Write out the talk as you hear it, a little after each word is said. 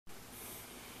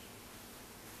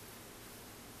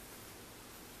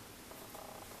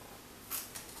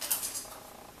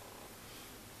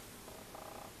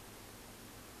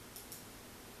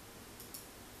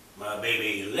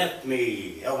baby left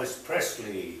me, Elvis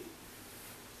Presley.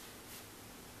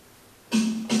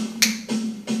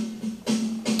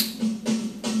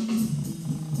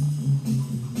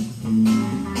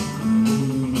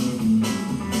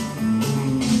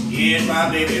 Yes, my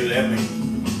baby left me,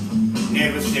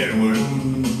 never said a word.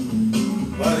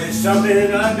 But it's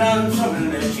something I done, something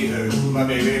that she heard. My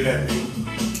baby left me,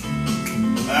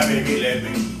 my baby left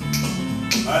me,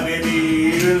 my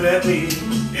baby left me,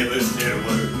 never said a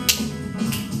word.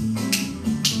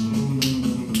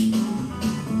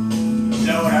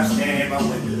 Lord, I stand at my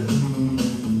window,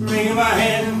 wringing my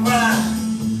hands and cry.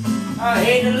 I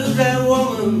hate to lose that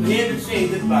woman, hate to say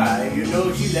goodbye. You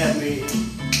know she left me,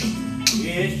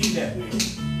 yes, she left me.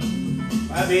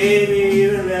 My baby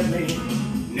left me,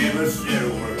 never said a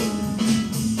word.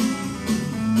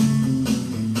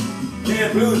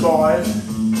 They're blues boys.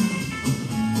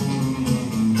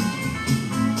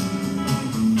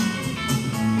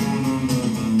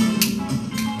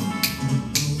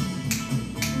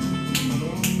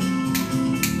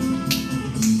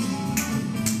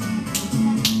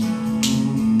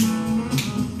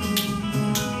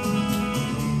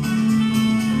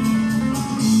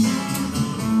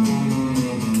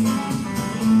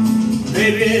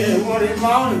 Baby, what is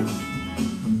morning?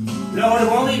 Lord, it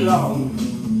won't be long.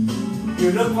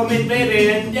 You look for me, baby,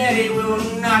 and Daddy will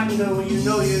not know. You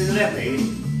know you left me.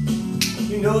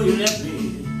 You know you left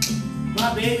me.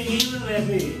 My baby even left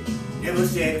me, never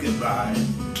said goodbye.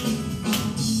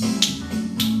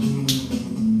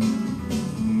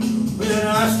 When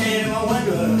I stand in my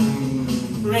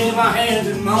window, wringing my hands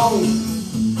and moan,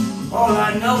 all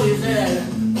I know is that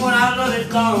when our love is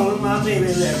gone, my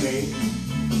baby left me.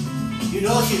 You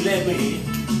know she left me,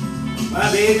 my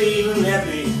baby even left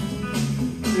me,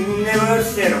 never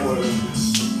said a word.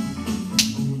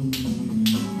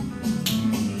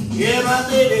 Yeah, my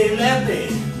baby left me,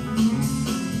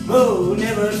 oh,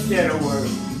 never said a word.